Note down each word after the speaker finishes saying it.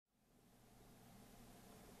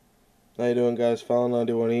How you doing, guys?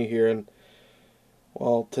 File91e here, and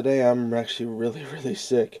well, today I'm actually really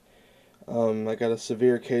sick. I got a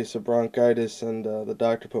severe case of bronchitis, and the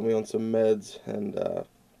doctor put me on some meds, and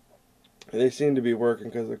they seem to be working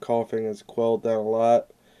because the coughing has quelled down a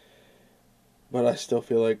lot, but I still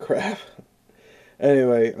feel like crap.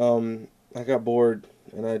 Anyway, I got bored,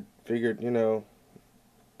 and I figured,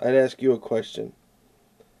 I'd ask you a question.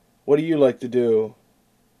 What do you like to do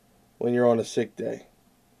when you're on a sick day?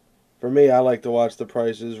 For me, I like to watch The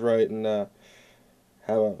Price is Right and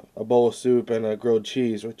have a bowl of soup and a grilled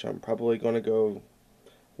cheese, which I'm probably going to go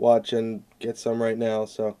watch and get some right now.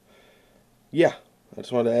 So, yeah, I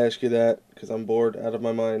just wanted to ask you that because I'm bored out of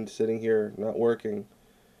my mind sitting here not working.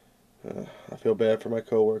 I feel bad for my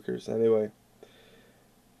coworkers. Anyway,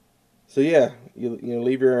 so yeah, you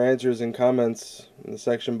leave your answers and comments in the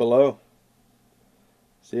section below.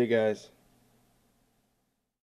 See you guys.